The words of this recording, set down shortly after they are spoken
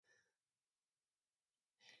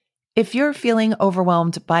If you're feeling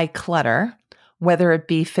overwhelmed by clutter, whether it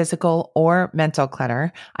be physical or mental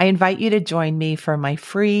clutter, I invite you to join me for my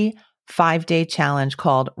free 5-day challenge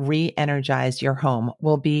called Re-Energize Your Home.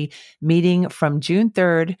 We'll be meeting from June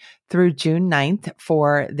 3rd through June 9th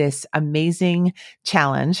for this amazing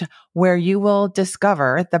challenge where you will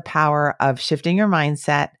discover the power of shifting your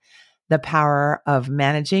mindset, the power of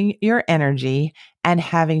managing your energy, and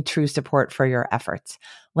having true support for your efforts.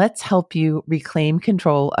 Let's help you reclaim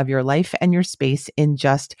control of your life and your space in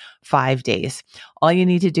just 5 days. All you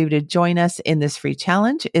need to do to join us in this free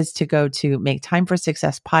challenge is to go to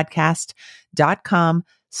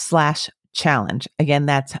maketimeforsuccesspodcast.com/challenge. Again,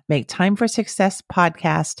 that's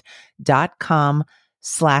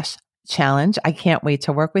maketimeforsuccesspodcast.com/challenge. I can't wait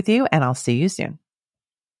to work with you, and I'll see you soon.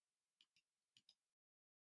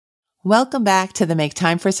 Welcome back to the Make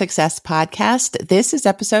Time for Success podcast. This is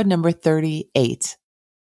episode number 38.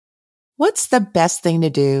 What's the best thing to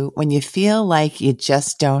do when you feel like you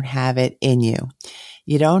just don't have it in you?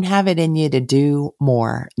 You don't have it in you to do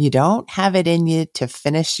more. You don't have it in you to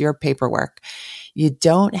finish your paperwork. You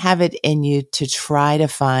don't have it in you to try to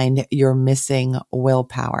find your missing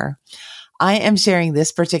willpower. I am sharing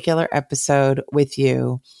this particular episode with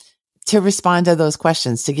you to respond to those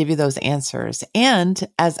questions, to give you those answers, and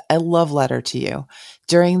as a love letter to you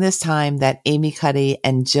during this time that Amy Cuddy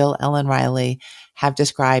and Jill Ellen Riley have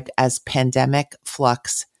described as pandemic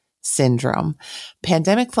flux syndrome.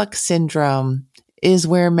 Pandemic flux syndrome is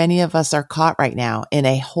where many of us are caught right now in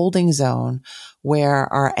a holding zone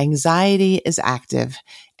where our anxiety is active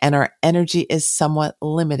and our energy is somewhat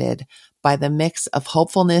limited by the mix of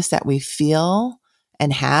hopefulness that we feel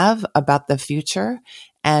and have about the future,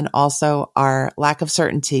 and also our lack of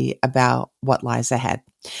certainty about what lies ahead.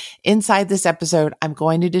 Inside this episode, I'm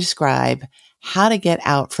going to describe how to get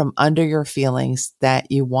out from under your feelings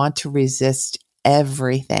that you want to resist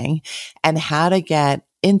everything, and how to get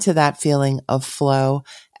into that feeling of flow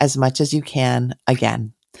as much as you can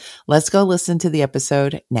again. Let's go listen to the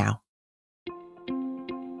episode now.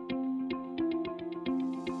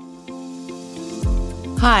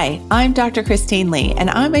 Hi, I'm Dr. Christine Lee,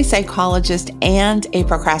 and I'm a psychologist and a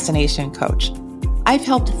procrastination coach. I've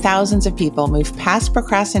helped thousands of people move past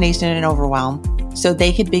procrastination and overwhelm so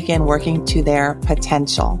they could begin working to their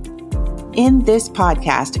potential. In this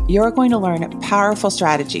podcast, you're going to learn powerful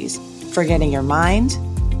strategies for getting your mind,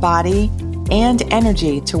 body, and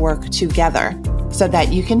energy to work together so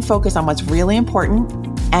that you can focus on what's really important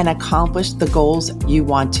and accomplish the goals you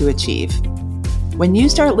want to achieve. When you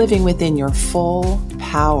start living within your full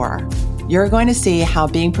power, you're going to see how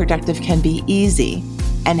being productive can be easy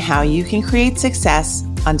and how you can create success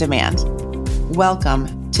on demand.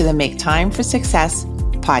 Welcome to the Make Time for Success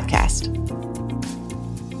podcast.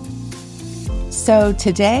 So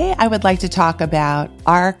today I would like to talk about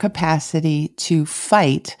our capacity to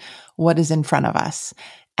fight what is in front of us.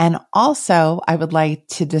 And also I would like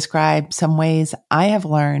to describe some ways I have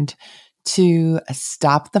learned to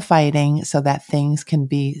stop the fighting so that things can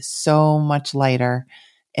be so much lighter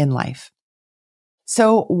in life.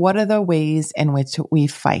 So what are the ways in which we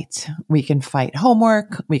fight? We can fight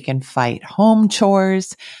homework. We can fight home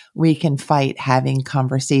chores. We can fight having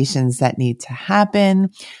conversations that need to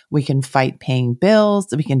happen. We can fight paying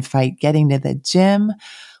bills. We can fight getting to the gym.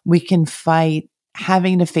 We can fight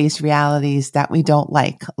having to face realities that we don't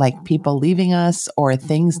like people leaving us or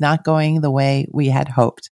things not going the way we had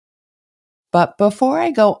hoped. But before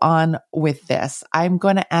I go on with this, I'm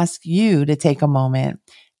going to ask you to take a moment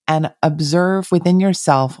and observe within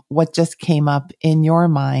yourself what just came up in your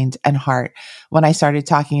mind and heart when I started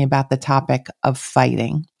talking about the topic of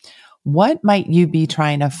fighting. What might you be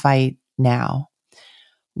trying to fight now?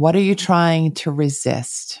 What are you trying to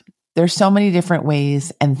resist? There's so many different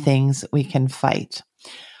ways and things we can fight.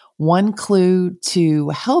 One clue to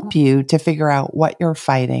help you to figure out what you're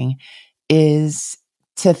fighting is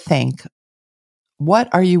to think, what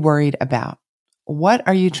are you worried about? What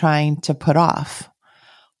are you trying to put off?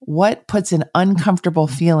 What puts an uncomfortable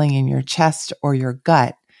feeling in your chest or your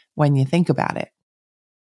gut when you think about it?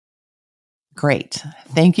 Great.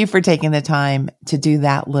 Thank you for taking the time to do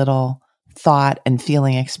that little thought and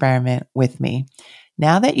feeling experiment with me.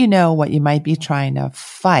 Now that you know what you might be trying to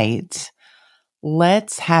fight,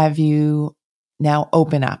 let's have you now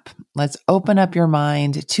open up. Let's open up your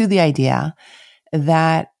mind to the idea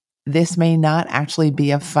that this may not actually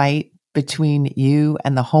be a fight between you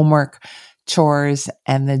and the homework, chores,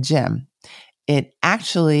 and the gym. It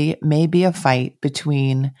actually may be a fight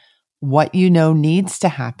between what you know needs to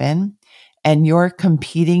happen and your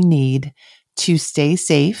competing need to stay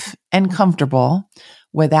safe and comfortable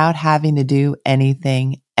without having to do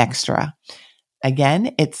anything extra.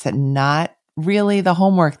 again, it's not really the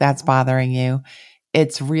homework that's bothering you.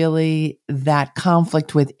 It's really that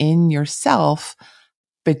conflict within yourself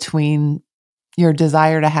between your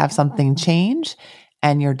desire to have something change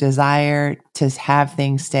and your desire to have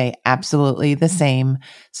things stay absolutely the same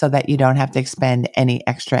so that you don't have to expend any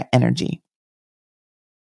extra energy.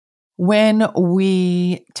 When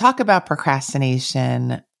we talk about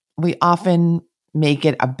procrastination, we often make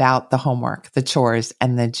it about the homework, the chores,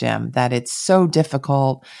 and the gym, that it's so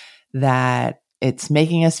difficult, that it's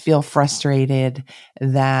making us feel frustrated,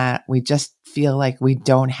 that we just feel like we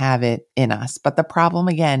don't have it in us. But the problem,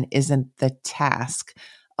 again, isn't the task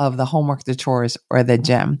of the homework, the chores, or the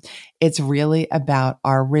gym. It's really about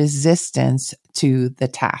our resistance to the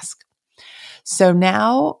task. So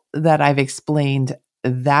now that I've explained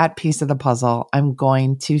that piece of the puzzle, I'm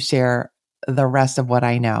going to share the rest of what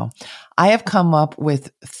I know. I have come up with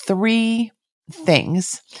 3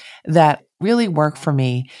 things that really work for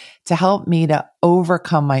me to help me to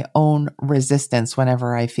overcome my own resistance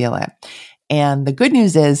whenever I feel it. And the good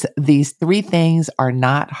news is these 3 things are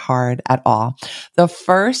not hard at all. The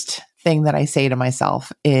first thing that I say to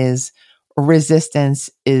myself is resistance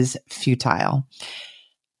is futile.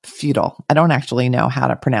 Futile. I don't actually know how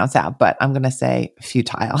to pronounce that, but I'm going to say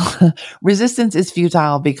futile. Resistance is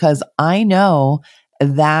futile because I know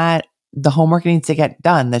that the homework needs to get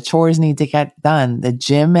done. The chores need to get done. The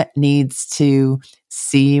gym needs to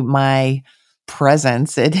see my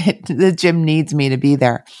presence. The gym needs me to be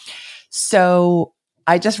there. So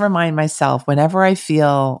I just remind myself whenever I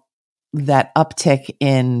feel that uptick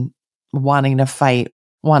in wanting to fight,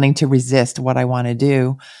 wanting to resist what I want to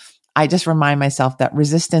do, I just remind myself that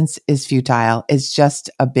resistance is futile. It's just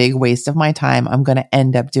a big waste of my time. I'm going to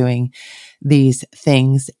end up doing these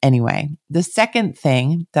things anyway. The second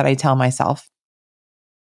thing that I tell myself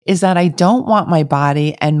is that I don't want my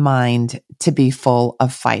body and mind to be full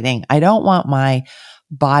of fighting. I don't want my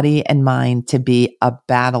body and mind to be a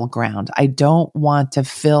battleground. I don't want to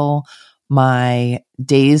fill my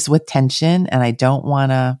days with tension, and I don't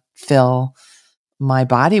want to fill my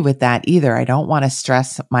body with that either. I don't want to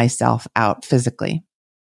stress myself out physically.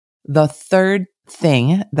 The third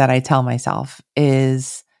thing that I tell myself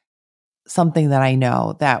is something that I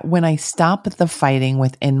know, that when I stop the fighting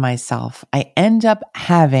within myself, I end up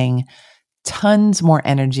having tons more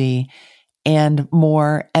energy and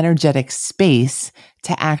more energetic space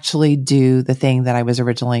to actually do the thing that I was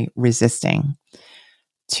originally resisting.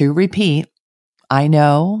 To repeat, I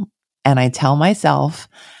know and I tell myself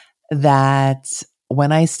that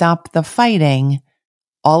when I stop the fighting,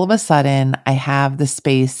 all of a sudden I have the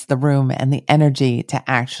space, the room, and the energy to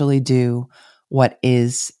actually do what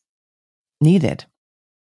is needed.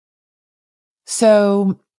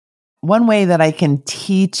 So one way that I can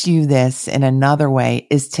teach you this in another way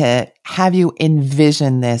is to have you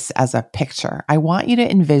envision this as a picture. I want you to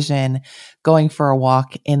envision going for a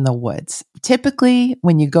walk in the woods. Typically,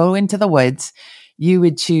 when you go into the woods, you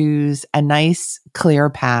would choose a nice, clear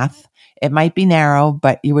path. It might be narrow,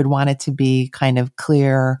 but you would want it to be kind of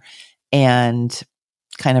clear and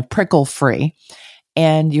kind of prickle free.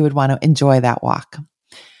 And you would want to enjoy that walk.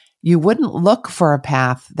 You wouldn't look for a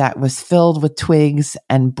path that was filled with twigs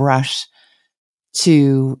and brush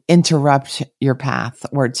to interrupt your path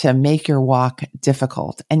or to make your walk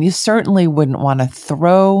difficult. And you certainly wouldn't want to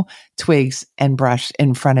throw twigs and brush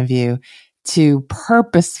in front of you to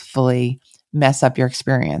purposefully mess up your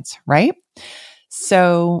experience, right?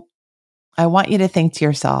 So I want you to think to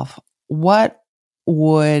yourself, what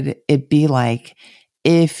would it be like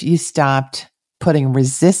if you stopped putting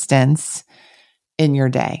resistance in your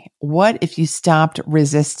day? What if you stopped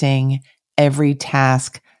resisting every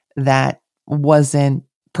task that wasn't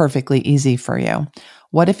perfectly easy for you?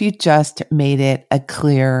 What if you just made it a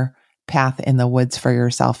clear path in the woods for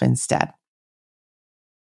yourself instead?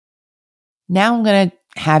 Now I'm going to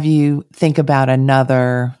have you think about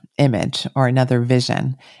another image or another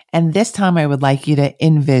vision. And this time I would like you to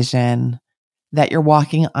envision that you're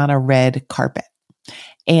walking on a red carpet.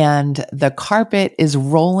 And the carpet is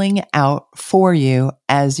rolling out for you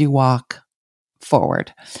as you walk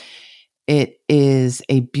forward. It is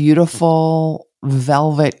a beautiful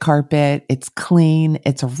velvet carpet. It's clean.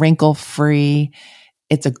 It's wrinkle-free.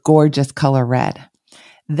 It's a gorgeous color red.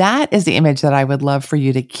 That is the image that I would love for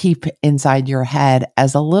you to keep inside your head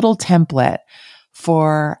as a little template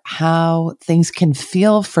for how things can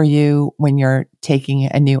feel for you when you're taking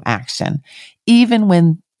a new action, even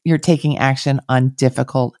when you're taking action on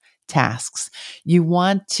difficult tasks. You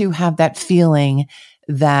want to have that feeling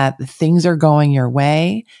that things are going your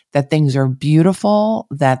way, that things are beautiful,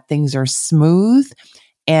 that things are smooth,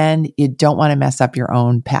 and you don't want to mess up your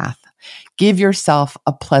own path. Give yourself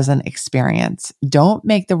a pleasant experience. Don't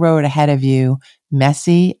make the road ahead of you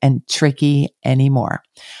messy and tricky anymore.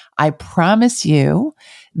 I promise you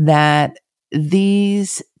that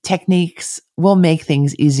these techniques will make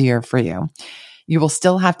things easier for you. You will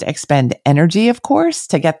still have to expend energy, of course,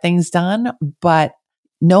 to get things done, but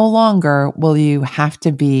no longer will you have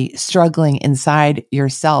to be struggling inside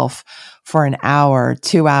yourself for an hour,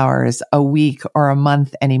 2 hours, a week, or a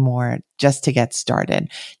month anymore just to get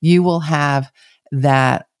started. You will have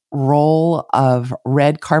that roll of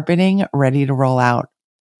red carpeting ready to roll out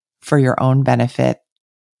for your own benefit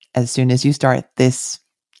as soon as you start this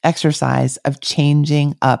exercise of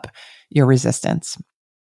changing up your resistance.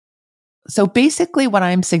 So basically what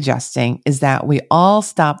I'm suggesting is that we all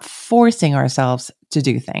stop forcing ourselves to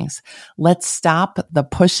do things. Let's stop the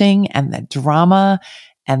pushing and the drama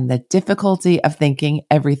and the difficulty of thinking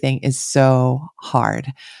everything is so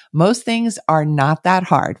hard. Most things are not that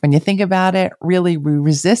hard. When you think about it, really, we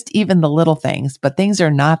resist even the little things, but things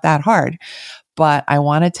are not that hard. But I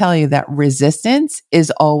want to tell you that resistance is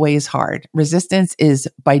always hard. Resistance is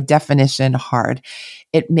by definition hard.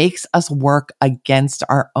 It makes us work against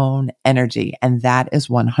our own energy, and that is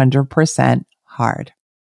 100% hard.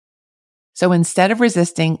 So instead of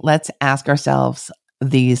resisting, let's ask ourselves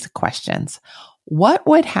these questions. What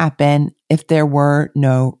would happen if there were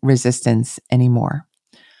no resistance anymore?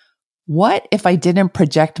 What if I didn't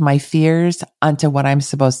project my fears onto what I'm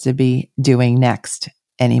supposed to be doing next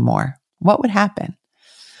anymore? What would happen?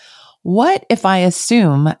 What if I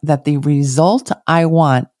assume that the result I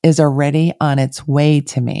want is already on its way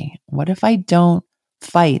to me? What if I don't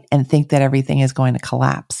fight and think that everything is going to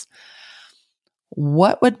collapse?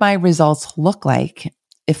 What would my results look like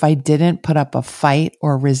if I didn't put up a fight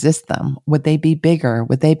or resist them? Would they be bigger?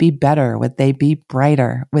 Would they be better? Would they be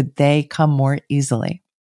brighter? Would they come more easily?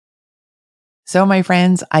 So, my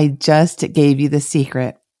friends, I just gave you the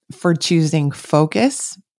secret for choosing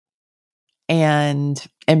focus and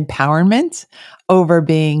empowerment over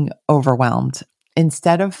being overwhelmed.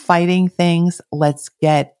 Instead of fighting things, let's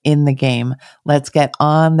get in the game. Let's get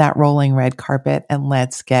on that rolling red carpet and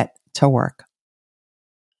let's get to work.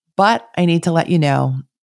 But I need to let you know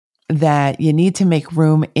that you need to make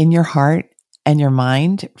room in your heart and your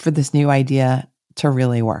mind for this new idea to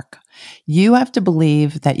really work. You have to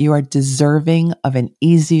believe that you are deserving of an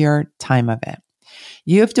easier time of it.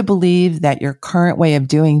 You have to believe that your current way of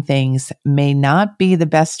doing things may not be the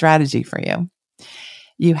best strategy for you.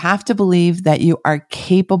 You have to believe that you are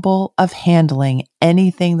capable of handling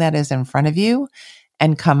anything that is in front of you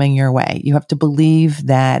and coming your way. You have to believe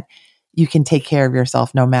that you can take care of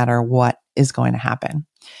yourself no matter what is going to happen.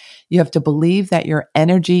 You have to believe that your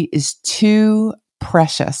energy is too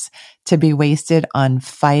precious to be wasted on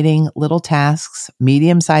fighting little tasks,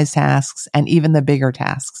 medium-sized tasks, and even the bigger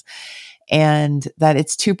tasks. And that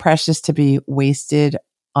it's too precious to be wasted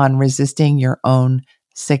on resisting your own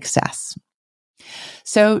success.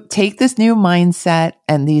 So take this new mindset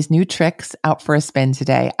and these new tricks out for a spin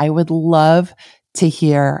today. I would love to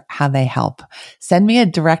hear how they help. Send me a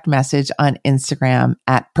direct message on Instagram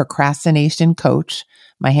at Procrastination Coach.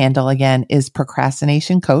 My handle again is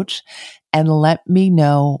Procrastination Coach. And let me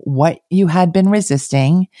know what you had been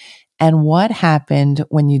resisting and what happened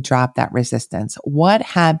when you dropped that resistance. What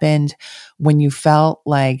happened when you felt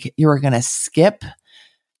like you were going to skip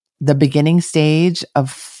the beginning stage of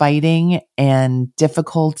fighting and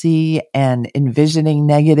difficulty and envisioning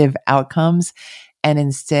negative outcomes and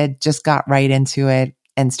instead just got right into it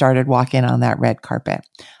and started walking on that red carpet?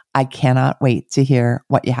 I cannot wait to hear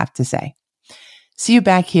what you have to say. See you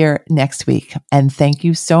back here next week. And thank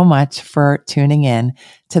you so much for tuning in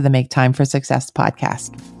to the Make Time for Success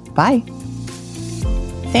podcast. Bye.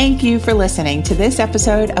 Thank you for listening to this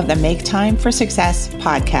episode of the Make Time for Success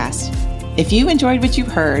podcast. If you enjoyed what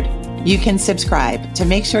you've heard, you can subscribe to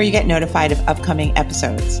make sure you get notified of upcoming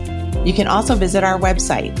episodes. You can also visit our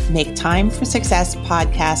website,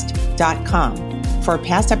 maketimeforsuccesspodcast.com, for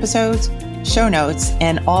past episodes, show notes,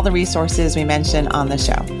 and all the resources we mention on the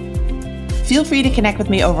show. Feel free to connect with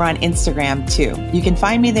me over on Instagram too. You can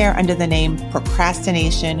find me there under the name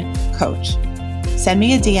Procrastination Coach. Send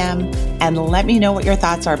me a DM and let me know what your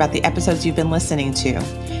thoughts are about the episodes you've been listening to.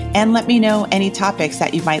 And let me know any topics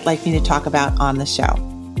that you might like me to talk about on the show.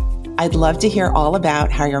 I'd love to hear all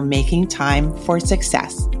about how you're making time for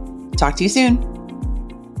success. Talk to you soon.